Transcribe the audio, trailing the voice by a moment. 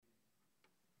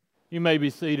You may be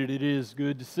seated. It is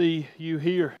good to see you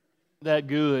here. That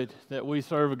good that we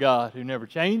serve a God who never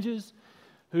changes,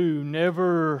 who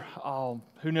never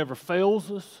fails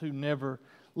us, who never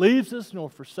leaves us nor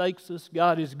forsakes us.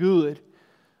 God is good.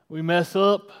 We mess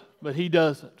up, but He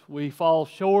doesn't. We fall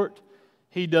short.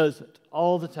 He doesn't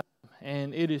all the time.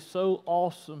 And it is so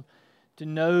awesome to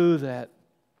know that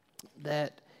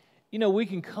we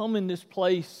can come in this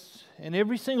place, and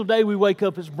every single day we wake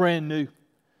up is brand new.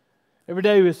 Every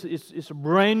day it's a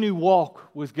brand new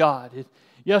walk with God.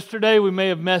 Yesterday we may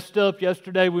have messed up.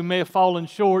 Yesterday we may have fallen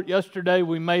short. Yesterday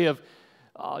we may have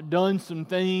done some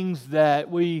things that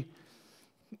we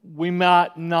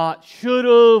might not should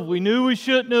have. We knew we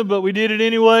shouldn't have, but we did it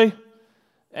anyway.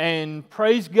 And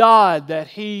praise God that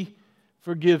He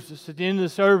forgives us. At the end of the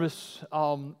service,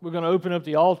 we're going to open up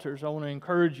the altars. I want to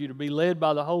encourage you to be led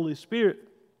by the Holy Spirit.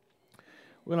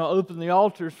 We're going to open the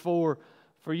altars for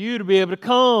you to be able to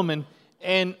come.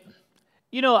 And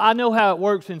I know how it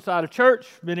works inside a church.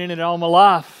 Been in it all my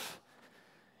life.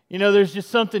 There's just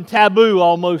something taboo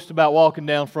almost about walking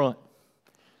down front.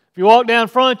 If you walk down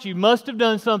front, you must have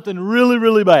done something really,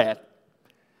 really bad.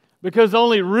 Because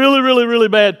only really, really, really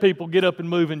bad people get up and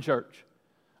move in church.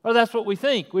 Or that's what we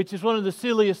think, which is one of the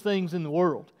silliest things in the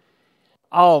world.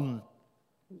 But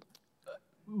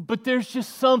there's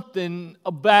just something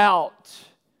about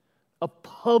a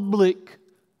public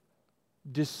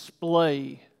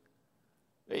display,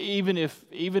 even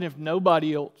if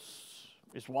nobody else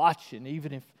is watching,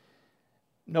 even if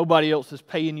nobody else is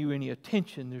paying you any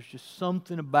attention, there's just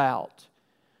something about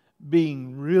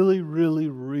being really, really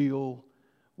real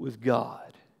with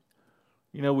God.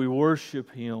 We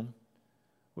worship Him.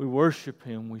 We worship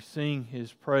Him. We sing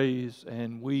His praise,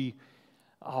 and we're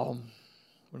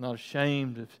not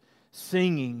ashamed of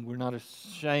singing. We're not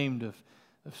ashamed of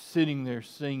sitting there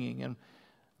singing. And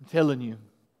I'm telling you,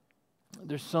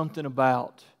 there's something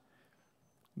about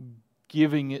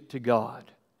giving it to God.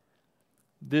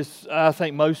 This, I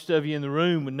think most of you in the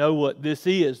room would know what this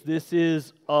is. This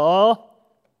is a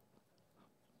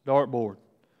dartboard.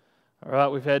 All right,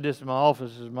 we've had this in my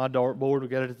office. This is my dartboard. We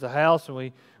got it at the house,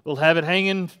 and we'll have it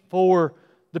hanging for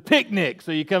the picnic.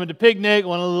 So you come to picnic,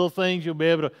 one of the little things you'll be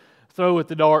able to throw at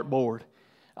the dartboard.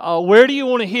 Where do you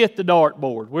want to hit the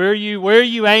dartboard? Where are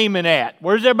you aiming at?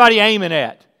 Where's everybody aiming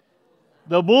at?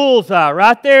 The bullseye,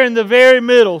 right there in the very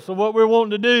middle. So what we're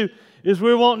wanting to do is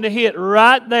we're wanting to hit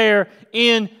right there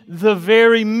in the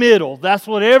very middle. That's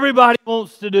what everybody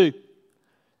wants to do.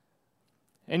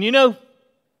 And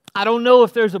I don't know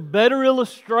if there's a better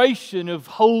illustration of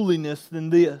holiness than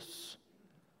this.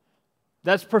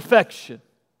 That's perfection.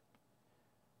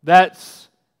 That's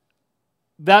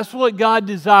what God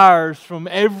desires from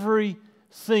every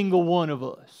single one of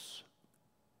us.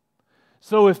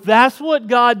 So if that's what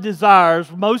God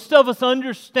desires, most of us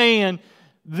understand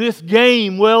this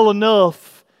game well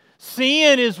enough.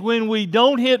 Sin is when we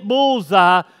don't hit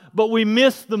bullseye, but we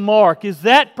miss the mark. Is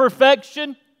that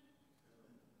perfection?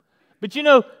 But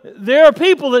there are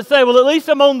people that say, well, at least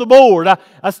I'm on the board.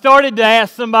 I started to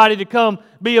ask somebody to come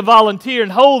be a volunteer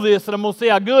and hold this, and I'm going to see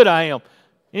how good I am.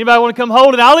 Anybody want to come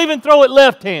hold it? I'll even throw it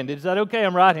left-handed. Is that okay?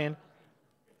 I'm right-handed.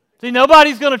 See,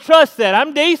 nobody's going to trust that.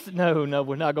 I'm decent. No,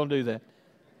 we're not going to do that.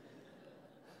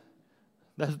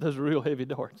 Those are real heavy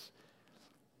darts.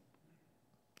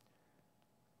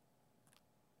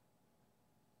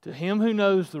 To him who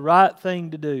knows the right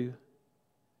thing to do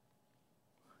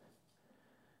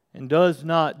and does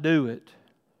not do it.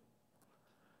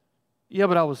 Yeah,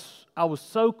 but I was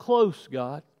so close,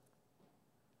 God.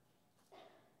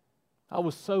 I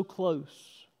was so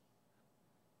close.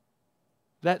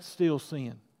 That's still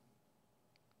sin.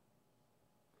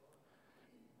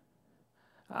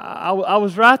 I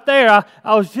was right there.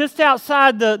 I was just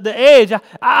outside the edge.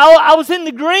 I was in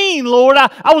the green, Lord.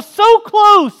 I was so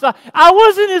close. I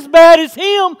wasn't as bad as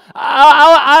him.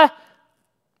 I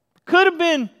could have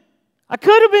been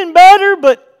better,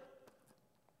 but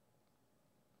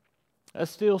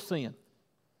that's still sin.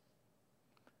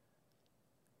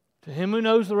 To him who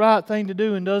knows the right thing to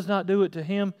do and does not do it, to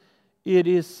him it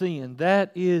is sin.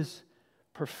 That is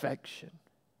perfection.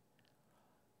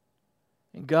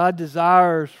 And God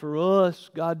desires for us,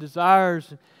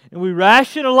 and we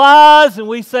rationalize and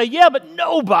we say, yeah, but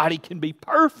nobody can be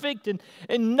perfect and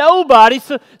nobody.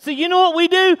 So you know what we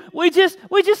do? We just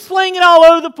sling it all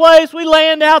over the place. We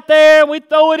land out there and we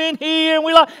throw it in here and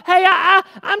we like, hey,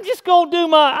 I'm just going to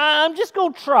I'm just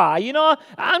going to try.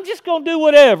 I'm just going to do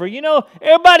whatever.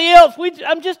 Everybody else,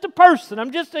 I'm just a person.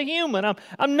 I'm just a human.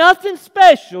 I'm nothing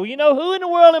special. Who in the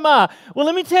world am I? Well,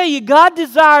 let me tell you, God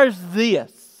desires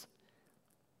this.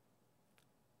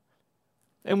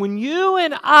 And when you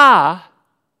and I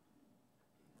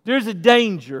there's a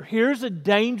danger. Here's a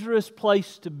dangerous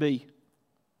place to be.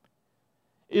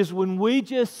 Is when we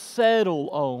just settle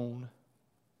on,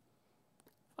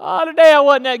 oh, today I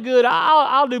wasn't that good.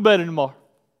 I'll do better tomorrow.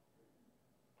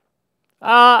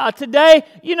 Today,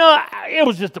 it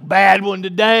was just a bad one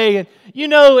today, and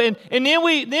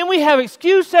then we have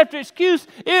excuse after excuse.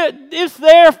 It's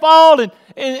their fault,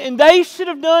 and they should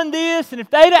have done this, and if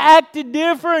they'd have acted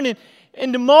different,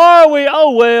 and tomorrow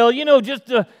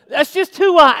that's just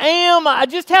who I am. I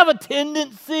just have a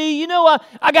tendency,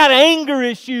 I got anger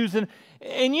issues, and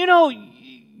you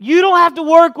don't have to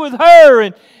work with her,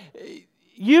 and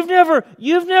you've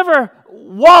never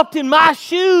walked in my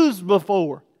shoes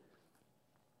before.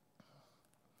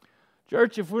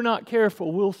 Church, if we're not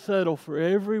careful, we'll settle for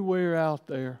everywhere out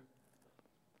there.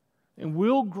 And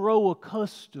we'll grow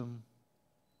accustomed.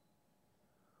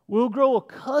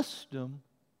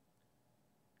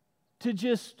 To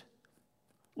just,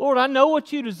 Lord, I know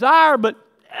what you desire, but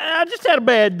I just had a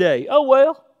bad day. Oh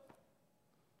well.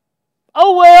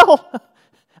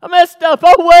 I messed up.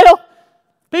 Oh well.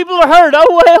 People are hurt.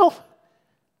 Oh well.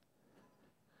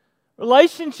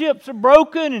 Relationships are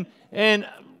broken and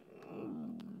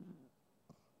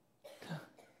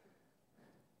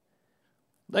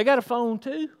they got a phone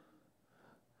too.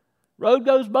 Road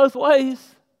goes both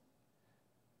ways.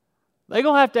 They're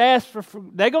gonna have to ask for.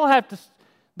 They're gonna have to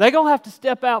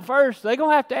step out first. They're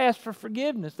gonna have to ask for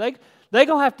forgiveness. They're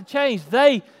gonna have to change.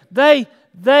 They.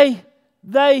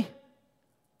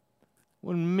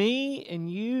 When me and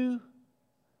you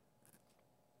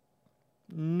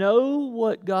know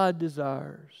what God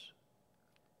desires,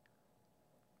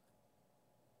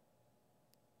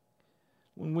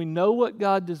 when we know what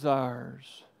God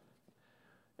desires,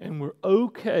 and we're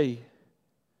okay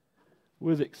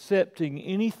with accepting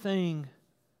anything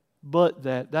but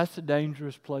that, that's a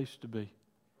dangerous place to be.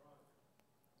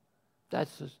 I'm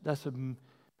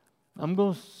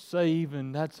going to say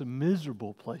even that's a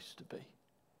miserable place to be.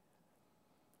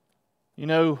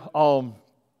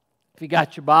 If you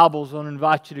got your Bibles, I want to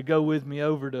invite you to go with me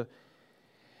over to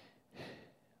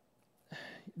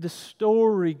the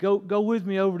story. Go with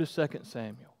me over to 2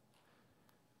 Samuel.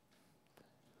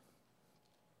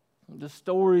 The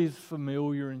story is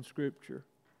familiar in Scripture.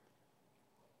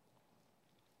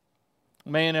 A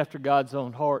man after God's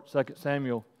own heart, 2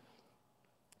 Samuel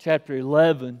chapter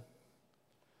 11.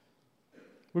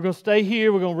 We're going to stay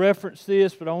here. We're going to reference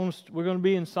this, but we're going to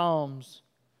be in Psalms.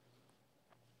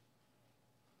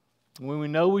 When we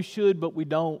know we should, but we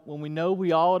don't. When we know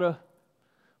we ought to.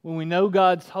 When we know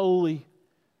God's holy,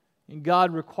 and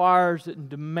God requires it and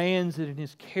demands it, and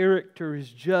His character is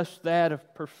just that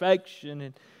of perfection.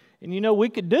 And we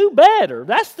could do better.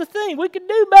 That's the thing. We could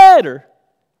do better.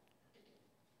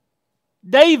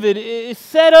 David is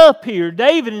set up here.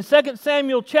 David in 2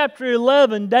 Samuel chapter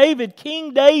 11,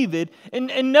 King David.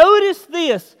 And notice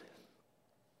this.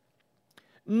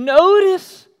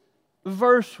 Notice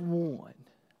verse 1.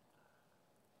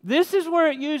 This is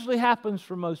where it usually happens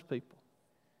for most people.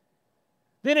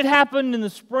 Then it happened in the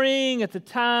spring at the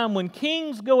time when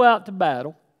kings go out to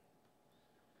battle,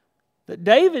 that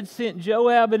David sent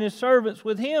Joab and his servants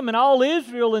with him and all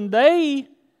Israel, and they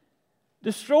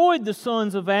destroyed the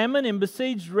sons of Ammon and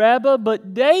besieged Rabbah,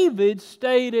 but David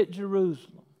stayed at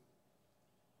Jerusalem.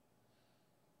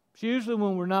 It's usually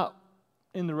when we're not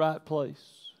in the right place.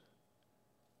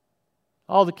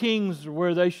 All the kings are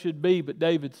where they should be, but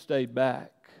David stayed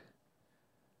back.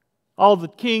 All the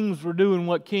kings were doing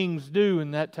what kings do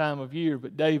in that time of year,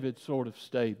 but David sort of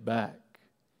stayed back.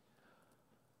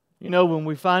 When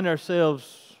we find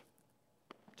ourselves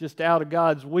just out of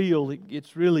God's will,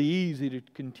 it's really easy to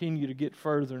continue to get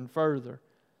further and further.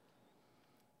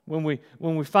 When we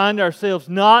find ourselves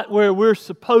not where we're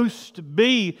supposed to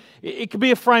be, it could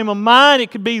be a frame of mind, it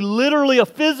could be literally a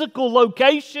physical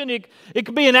location, it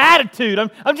could be an attitude.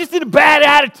 I'm just in a bad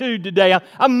attitude today.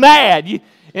 I'm mad.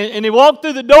 And they walk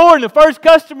through the door, and the first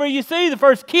customer you see, the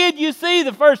first kid you see,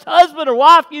 the first husband or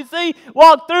wife you see,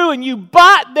 walk through and you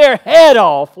bite their head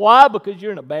off. Why? Because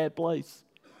you're in a bad place.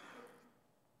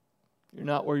 You're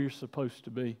not where you're supposed to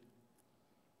be.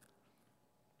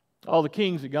 All the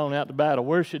kings had gone out to battle.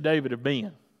 Where should David have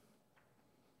been?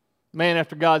 Man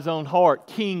after God's own heart,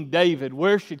 King David.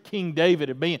 Where should King David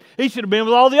have been? He should have been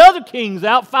with all the other kings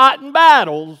out fighting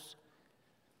battles.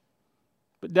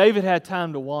 But David had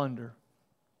time to wander.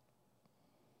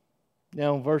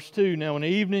 Now in verse 2, now when the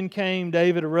evening came,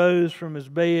 David arose from his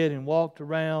bed and walked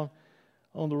around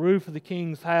on the roof of the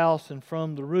king's house, and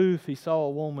from the roof he saw a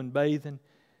woman bathing,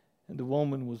 and the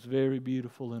woman was very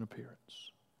beautiful in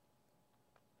appearance.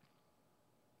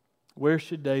 Where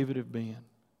should David have been?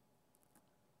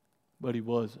 But he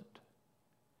wasn't.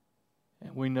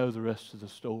 And we know the rest of the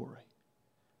story.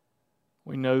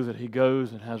 We know that he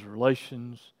goes and has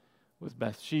relations with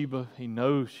Bathsheba. He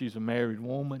knows she's a married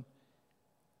woman.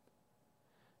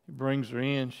 He brings her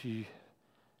in. She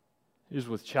is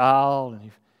with child,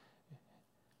 and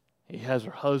he has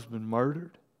her husband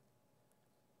murdered.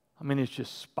 I mean, it's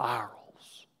just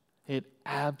spirals. It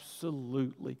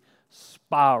absolutely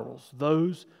spirals.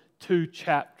 Those 2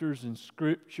 chapters in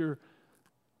Scripture,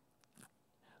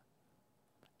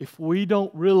 if we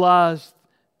don't realize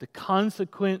the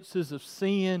consequences of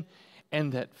sin,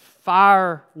 and that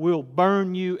fire will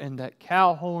burn you, and that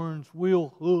cow horns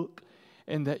will hook,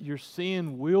 and that your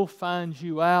sin will find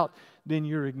you out, then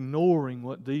you're ignoring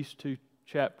what these 2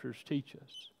 chapters teach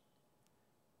us.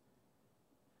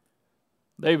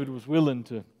 David was willing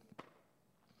to.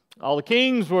 All the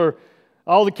kings were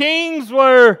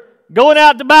going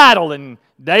out to battle, and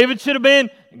David should have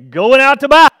been going out to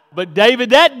battle. But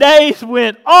David that day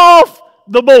went off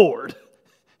the board.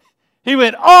 He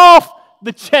went off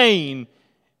the chain.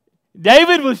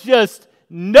 David was just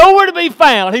nowhere to be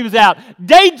found. He was out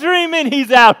daydreaming. He's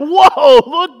out, whoa,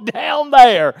 look down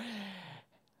there.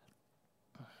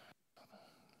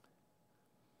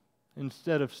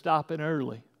 Instead of stopping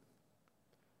early.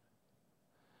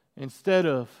 Instead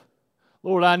of,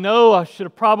 Lord, I know I should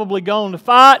have probably gone to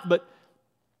fight, but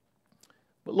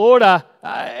Lord,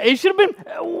 he should have been,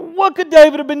 what could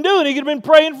David have been doing? He could have been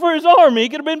praying for his army. He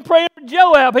could have been praying for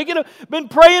Joab. He could have been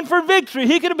praying for victory.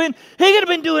 He could have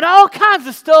been doing all kinds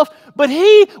of stuff, but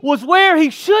he was where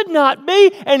he should not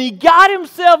be, and he got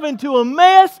himself into a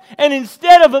mess, and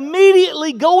instead of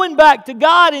immediately going back to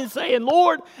God and saying,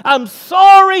 Lord, I'm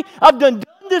sorry, I've done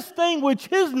this thing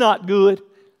which is not good,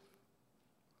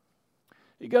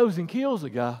 he goes and kills a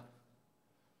guy.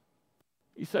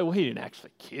 You say, well, he didn't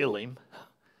actually kill him.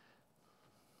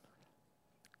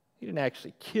 He didn't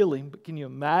actually kill him, but can you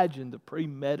imagine the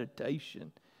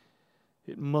premeditation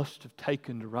it must have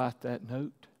taken to write that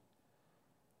note?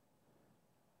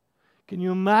 Can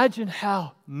you imagine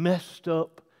how messed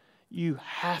up you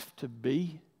have to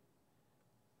be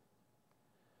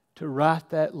to write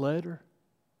that letter?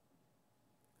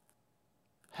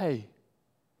 Hey,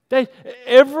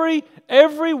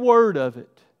 every word of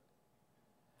it.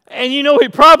 And you know, he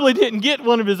probably didn't get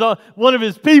one of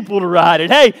his people to write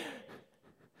it. Hey,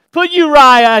 put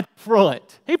Uriah at the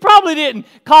front. He probably didn't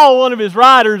call one of his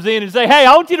writers in and say, hey,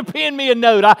 I want you to pen me a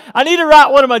note. I need to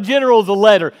write one of my generals a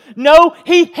letter. No,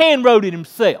 he hand wrote it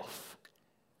himself.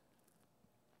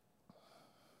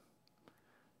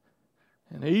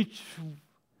 And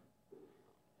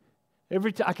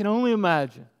every time, I can only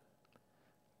imagine.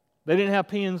 They didn't have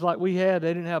pens like we had.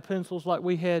 They didn't have pencils like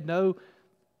we had. No,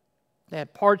 they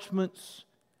had parchments.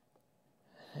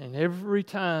 And every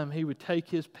time he would take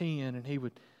his pen and he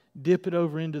would dip it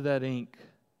over into that ink,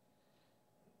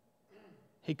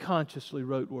 he consciously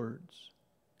wrote words.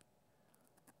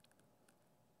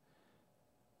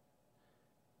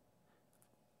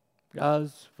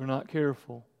 Guys, if we're not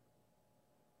careful,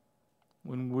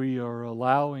 when we are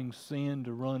allowing sin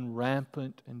to run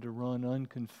rampant and to run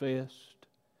unconfessed,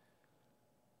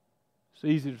 it's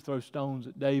easy to throw stones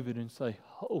at David and say,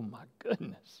 oh my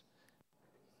goodness,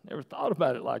 never thought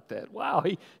about it like that. Wow,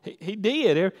 he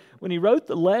did. When he wrote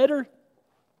the letter,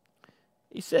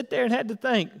 he sat there and had to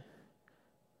think,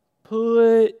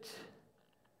 put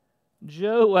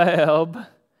Joab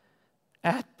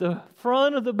at the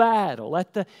front of the battle,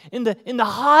 in the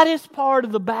hottest part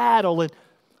of the battle, and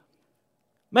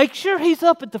make sure he's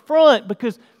up at the front,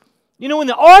 because you know when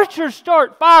the archers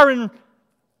start firing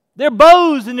their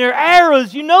bows and their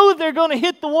arrows, you know that they're going to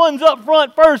hit the ones up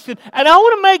front first. And I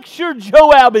want to make sure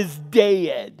Joab is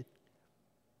dead.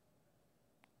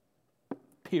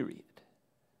 Period.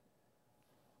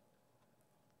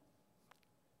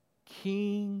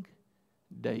 King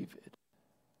David.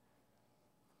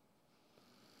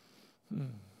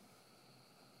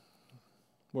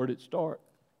 Where did it start?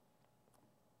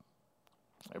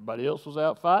 Everybody else was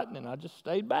out fighting, and I just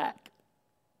stayed back.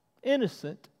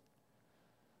 Innocent.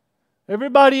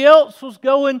 Everybody else was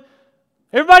going,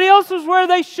 everybody else was where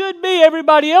they should be.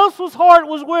 Everybody else's heart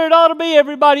was where it ought to be.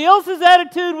 Everybody else's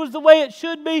attitude was the way it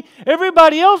should be.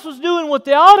 Everybody else was doing what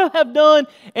they ought to have done.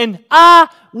 And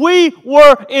we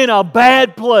were in a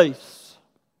bad place.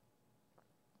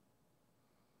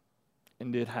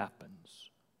 And it happens.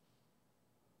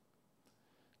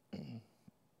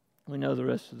 We know the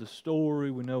rest of the story.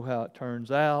 We know how it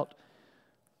turns out.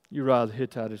 Uriah the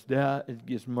Hittite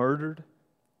gets murdered.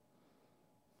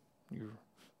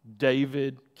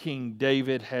 King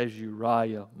David has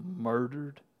Uriah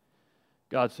murdered.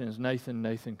 God sends Nathan.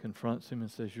 Nathan confronts him and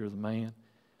says, you're the man.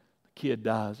 The kid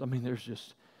dies. I mean, there's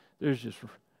there's just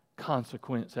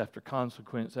consequence after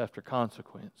consequence after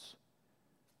consequence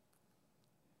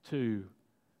to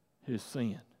his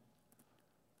sin.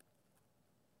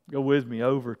 Go with me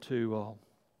over to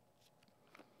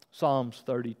Psalms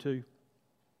 32.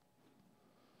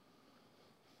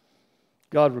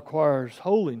 God requires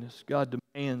holiness. God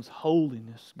demands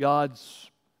holiness. God's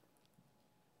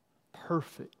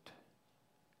perfect.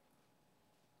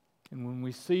 And when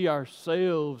we see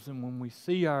ourselves and when we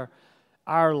see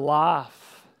our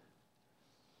life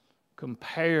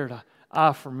compared,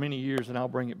 for many years, and I'll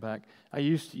bring it back, I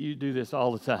used to do this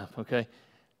all the time, okay?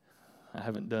 I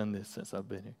haven't done this since I've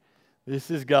been here.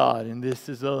 This is God and this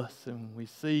is us, and we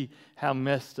see how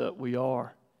messed up we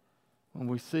are. When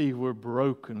we see we're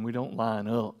broken, we don't line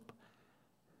up.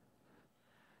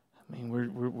 I mean,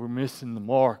 we're missing the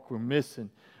mark. We're missing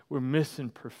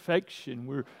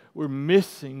perfection. We're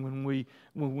missing when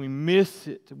we miss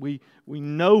it. We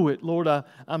know it. Lord,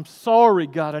 I'm sorry,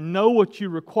 God. I know what you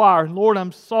require. Lord,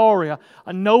 I'm sorry.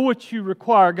 I know what you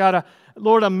require. God,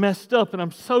 Lord, I messed up and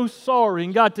I'm so sorry.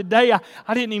 And God, today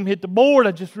I didn't even hit the board.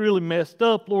 I just really messed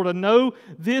up. Lord, I know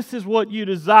this is what you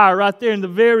desire right there in the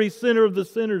very center of the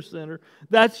center.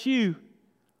 That's you.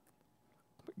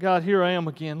 But God, here I am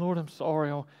again. Lord, I'm sorry.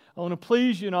 I want to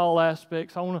please you in all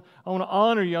aspects. I want to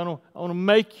honor you. I want to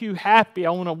make you happy.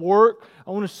 I want to work.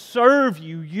 I want to serve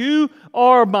you. You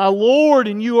are my Lord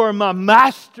and you are my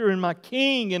master and my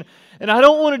king. And I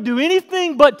don't want to do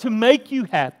anything but to make you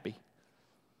happy.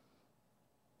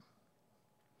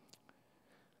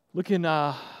 Look in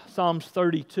Psalms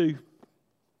 32.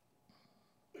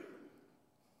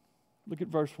 Look at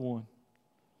verse 1.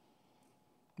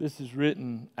 This is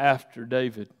written after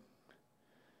David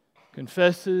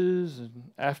confesses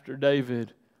and after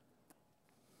David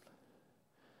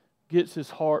gets his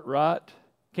heart right.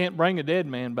 Can't bring a dead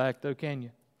man back though, can you?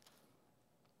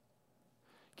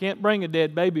 Can't bring a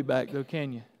dead baby back though,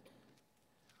 can you?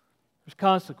 There's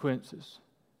consequences.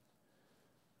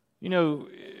 You know,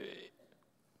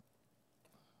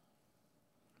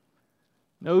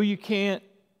 no, you can't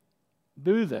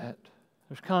do that.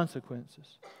 There's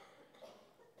consequences.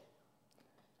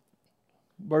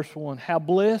 Verse 1, how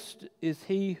blessed is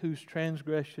he whose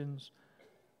transgressions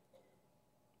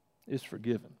is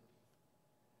forgiven,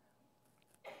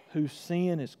 whose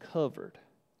sin is covered.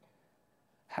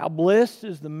 How blessed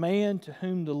is the man to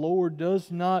whom the Lord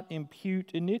does not impute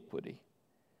iniquity,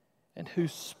 and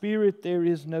whose spirit there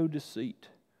is no deceit.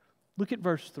 Look at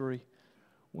verse 3.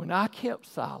 When I kept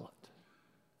silent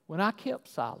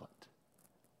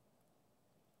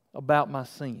about my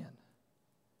sin,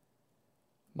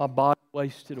 my body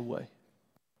wasted away.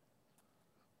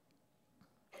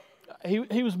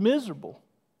 He was miserable.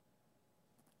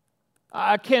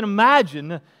 I can't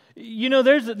imagine. You know,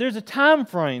 there's a time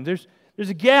frame. There's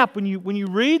a gap when you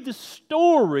read the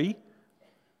story.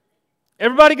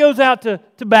 Everybody goes out to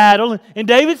battle, and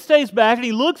David stays back, and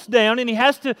he looks down, and he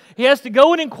has to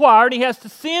go and inquire, and he has to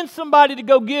send somebody to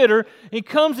go get her. He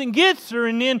comes and gets her,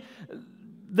 and then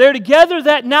they're together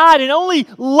that night, and only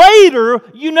later,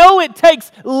 it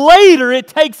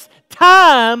takes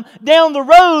time down the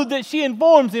road that she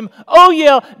informs him, oh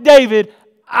yeah, David,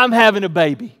 I'm having a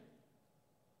baby.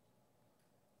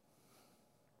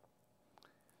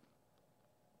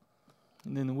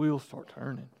 And then the wheels start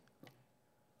turning.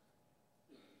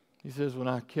 He says, when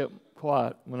I kept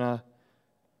quiet, when I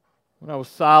was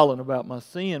silent about my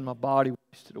sin, my body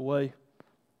wasted away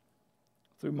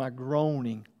through my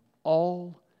groaning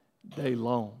all day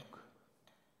long.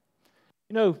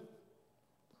 You know,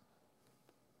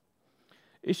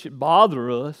 it should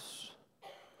bother us.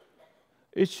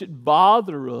 It should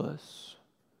bother us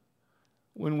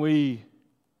when we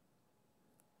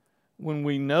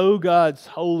know God's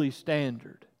holy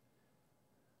standard.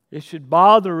 It should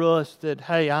bother us that,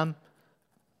 hey, I'm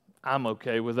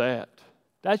okay with that.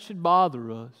 That should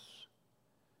bother us.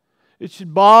 It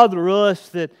should bother us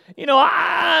that,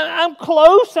 I'm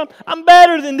close. I'm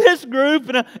better than this group,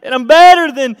 and I'm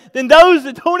better than those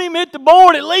that don't even hit the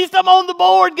board. At least I'm on the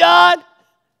board, God.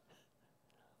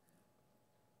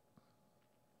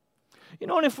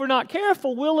 And if we're not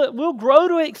careful, we'll grow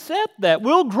to accept that.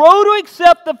 We'll grow to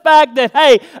accept the fact that,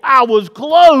 hey, I was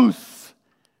close.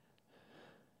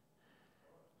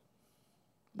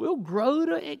 We'll grow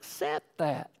to accept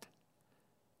that.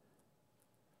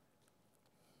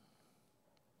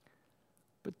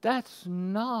 But that's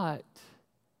not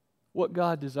what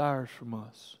God desires from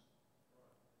us.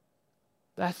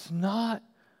 That's not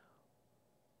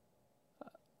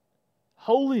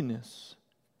holiness.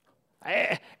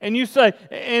 And you say,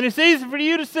 and it's easy for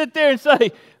you to sit there and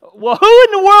say, well, who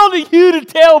in the world are you to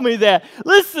tell me that?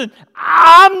 Listen,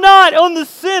 I'm not on the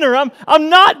center. I'm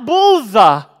not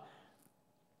bullseye.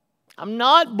 I'm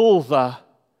not bullseye.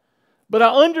 But I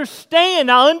understand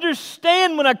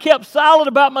when I kept silent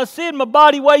about my sin, my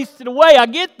body wasted away. I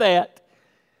get that.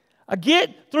 I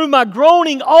get through my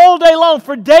groaning all day long.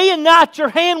 For day and night your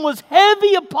hand was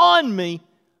heavy upon me.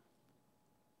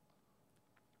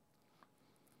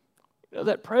 You know,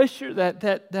 that pressure, that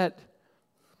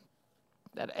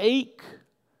ache.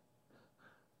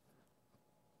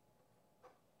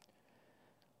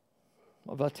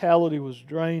 My vitality was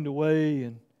drained away,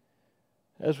 and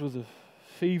as with the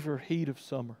fever heat of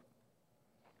summer.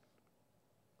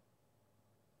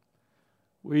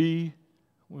 When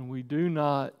we do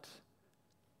not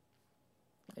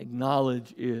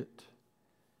acknowledge it,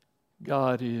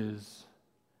 God is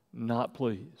not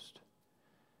pleased.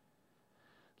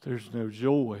 There's no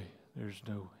joy. There's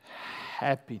no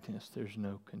happiness. There's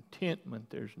no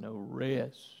contentment. There's no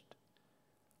rest.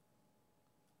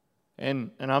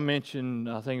 And I mentioned,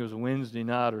 I think it was a Wednesday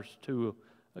night or two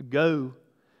ago,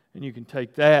 and you can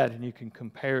take that and you can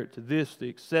compare it to this, the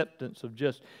acceptance of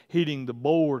just hitting the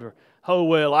board, or, oh,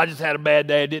 well, I just had a bad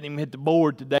day. I didn't even hit the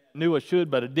board today. I knew I should,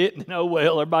 but I didn't. And, oh,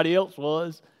 well, everybody else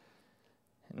was.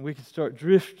 And we can start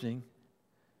drifting.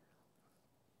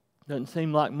 Doesn't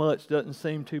seem like much, doesn't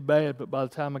seem too bad, but by the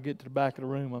time I get to the back of the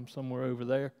room, I'm somewhere over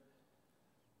there.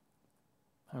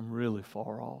 I'm really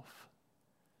far off.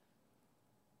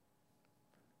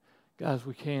 Guys,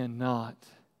 we cannot,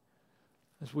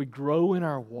 as we grow in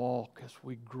our walk, as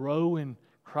we grow in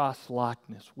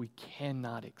Christ-likeness, we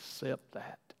cannot accept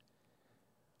that.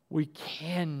 We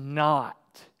cannot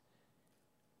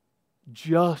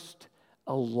just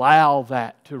allow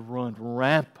that to run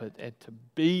rampant and to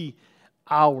be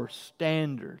our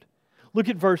standard. Look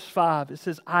at verse 5. It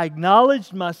says, I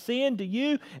acknowledged my sin to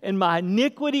you, and my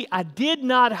iniquity I did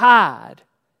not hide.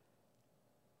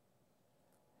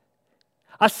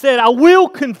 I said, I will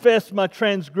confess my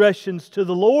transgressions to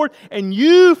the Lord, and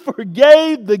you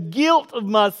forgave the guilt of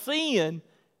my sin.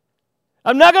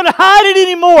 I'm not going to hide it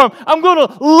anymore. I'm going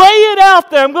to lay it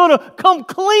out there. I'm going to come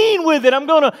clean with it. I'm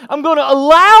going to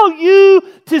allow you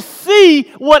to see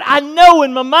what I know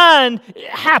in my mind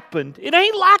happened. It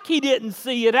ain't like He didn't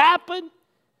see it happen.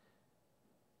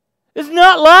 It's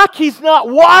not like He's not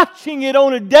watching it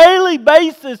on a daily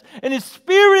basis and His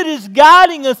Spirit is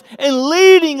guiding us and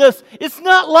leading us. It's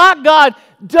not like God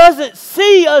doesn't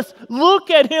see us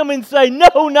look at Him and say,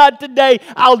 no, not today.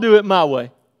 I'll do it my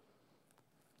way.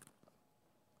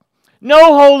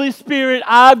 No, Holy Spirit,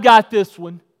 I've got this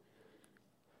one.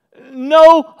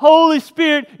 No, Holy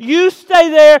Spirit, you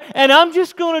stay there and I'm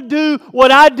just going to do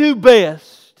what I do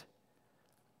best.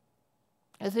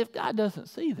 As if God doesn't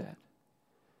see that.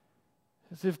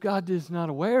 As if God is not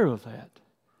aware of that.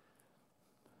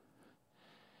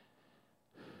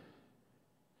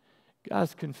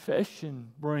 Guys, confession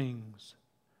brings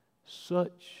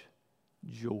such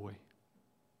joy.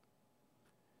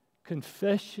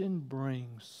 Confession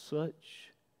brings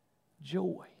such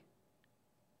joy.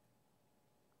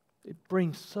 It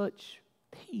brings such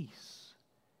peace.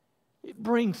 It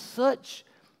brings such,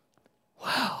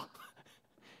 wow.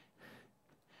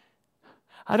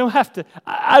 I don't have to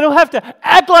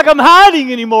act like I'm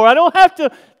hiding anymore. I don't have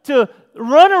to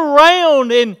run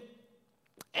around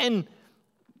and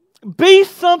be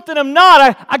something I'm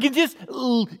not. I can just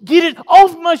get it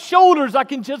off my shoulders. I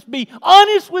can just be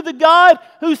honest with the God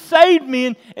who saved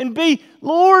me and be,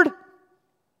 Lord,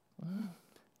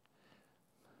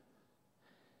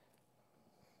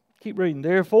 keep reading.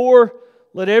 Therefore,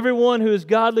 let everyone who is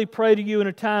godly pray to you in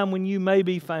a time when you may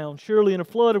be found. Surely in a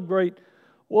flood of great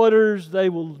waters they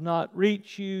will not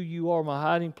reach you. You are my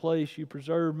hiding place. You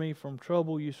preserve me from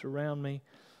trouble. You surround me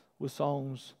with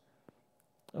songs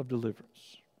of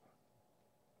deliverance.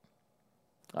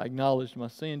 I acknowledged my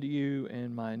sin to you,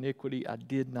 and my iniquity I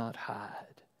did not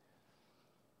hide.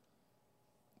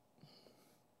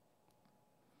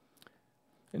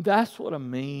 And that's what I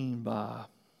mean by,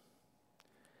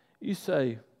 you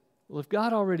say, well, if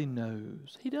God already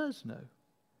knows, He does know.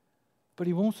 But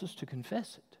He wants us to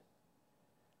confess it.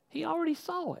 He already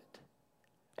saw it.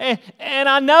 And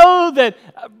I know that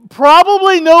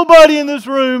probably nobody in this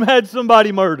room had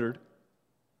somebody murdered.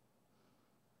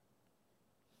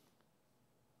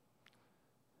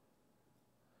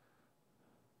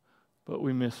 But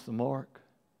we missed the mark.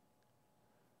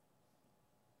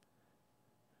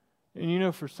 And you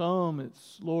know, for some,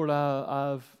 it's, Lord,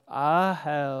 I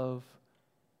have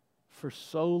for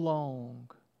so long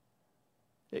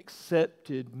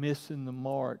accepted missing the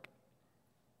mark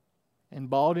and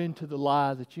bought into the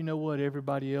lie that, you know what,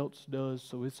 everybody else does,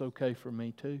 so it's okay for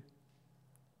me too.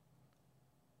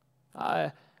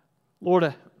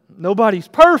 Lord, nobody's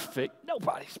perfect.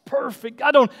 Nobody's perfect.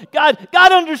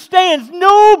 God understands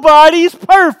nobody's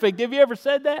perfect. Have you ever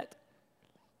said that?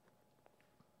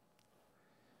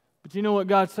 But you know what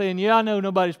God's saying? Yeah, I know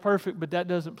nobody's perfect, but that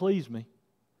doesn't please me.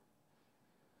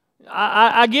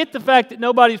 I get the fact that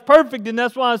nobody's perfect, and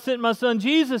that's why I sent my son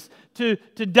Jesus to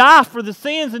die for the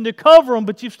sins and to cover them,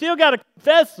 but you've still got to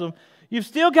confess them.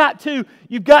 You've got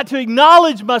to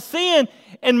acknowledge my sin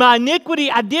and my iniquity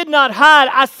I did not hide.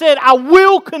 I said, I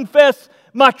will confess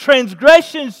my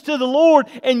transgressions to the Lord,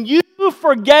 and you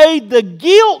forgave the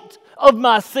guilt of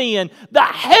my sin, the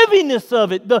heaviness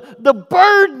of it, the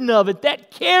burden of it, that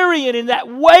carrying and that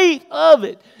weight of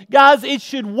it. Guys, it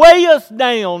should weigh us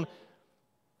down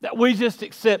that we just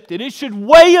accept it. It should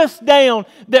weigh us down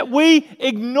that we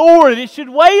ignore it. It should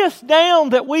weigh us down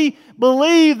that we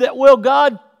believe that, well,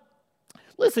 God,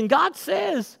 listen, God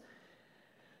says,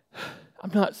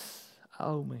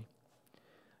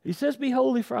 He says, be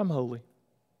holy for I'm holy.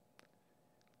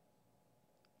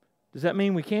 Does that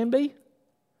mean we can be?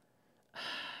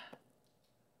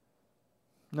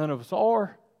 None of us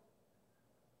are.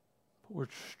 But we're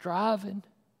striving.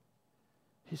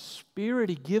 His Spirit,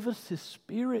 He gives us His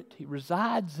Spirit. He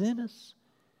resides in us.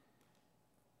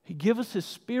 He gives us His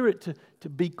Spirit to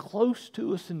be close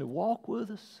to us and to walk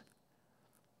with us.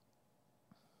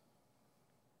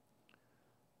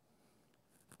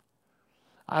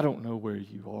 I don't know where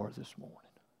you are this morning,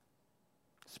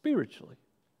 spiritually.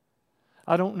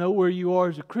 I don't know where you are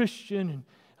as a Christian, and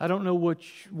I don't know what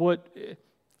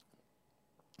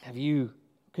have you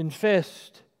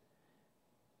confessed.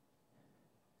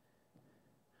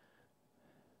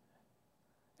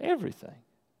 Everything.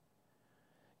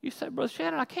 You say, Brother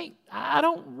Shannon, I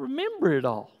don't remember it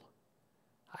all.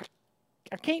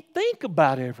 I can't think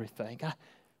about everything.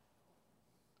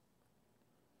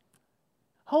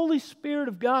 Holy Spirit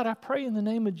of God, I pray in the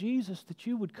name of Jesus that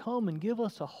you would come and give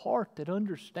us a heart that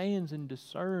understands and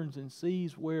discerns and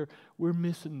sees where we're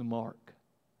missing the mark.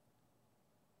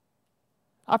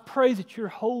 I pray that your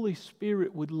Holy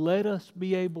Spirit would let us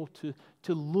be able to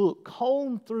look,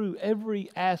 comb through every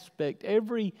aspect,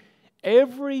 every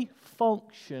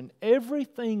function,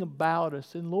 everything about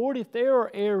us. And Lord, if there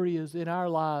are areas in our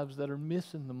lives that are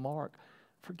missing the mark,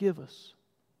 forgive us.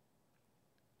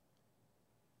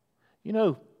 You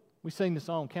know, we sing the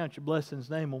song, Count Your Blessings,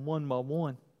 name them one by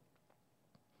one.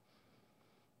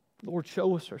 Lord,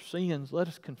 show us our sins. Let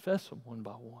us confess them one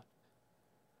by one.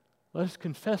 Let us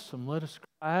confess them. Let us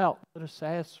cry out. Let us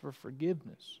ask for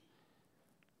forgiveness.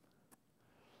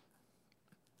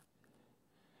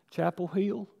 Chapel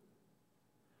Hill,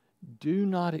 do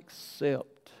not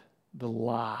accept the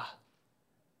lie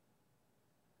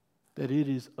that it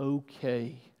is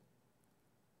okay.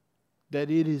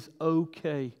 That it is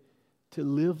okay to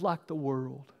live like the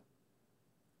world.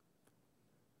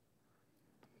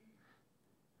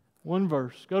 One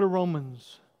verse. Go to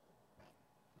Romans.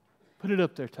 Put it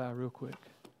up there, Ty, real quick.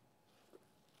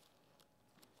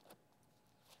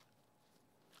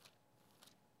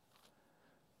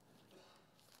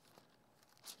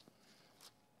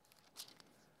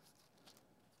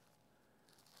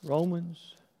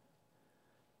 Romans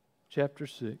chapter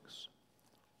 6,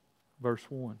 verse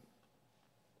 1.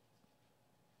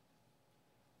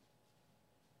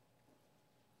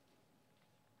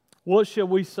 What shall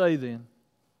we say then?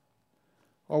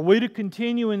 Are we to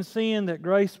continue in sin that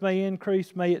grace may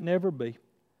increase? May it never be.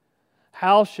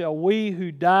 How shall we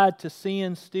who died to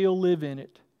sin still live in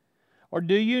it? Or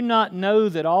do you not know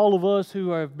that all of us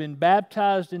who have been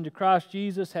baptized into Christ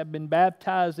Jesus have been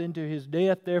baptized into His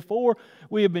death? Therefore,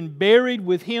 we have been buried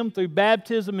with Him through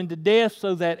baptism into death,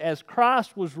 so that as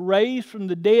Christ was raised from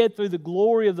the dead through the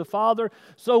glory of the Father,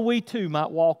 so we too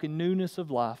might walk in newness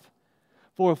of life.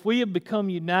 For if we have become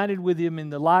united with Him in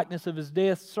the likeness of His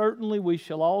death, certainly we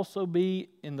shall also be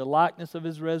in the likeness of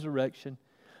His resurrection.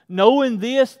 Knowing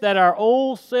this, that our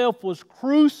old self was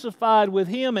crucified with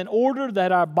Him in order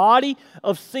that our body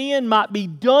of sin might be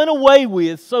done away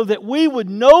with, so that we would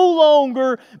no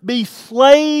longer be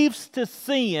slaves to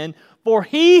sin. For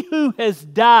he who has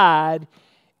died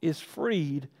is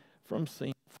freed from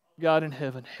sin. God in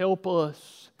heaven, help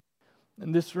us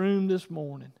in this room this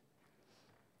morning.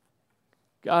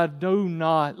 God, do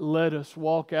not let us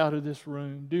walk out of this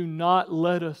room. Do not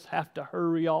let us have to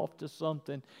hurry off to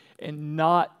something and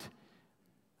not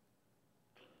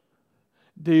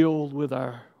deal with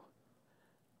our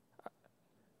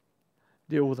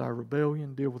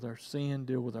rebellion, deal with our sin,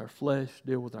 deal with our flesh,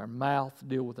 deal with our mouth,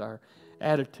 deal with our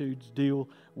attitudes, deal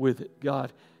with it.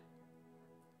 God,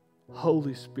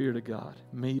 Holy Spirit of God,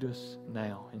 meet us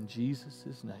now. In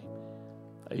Jesus' name,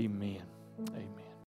 amen. Amen.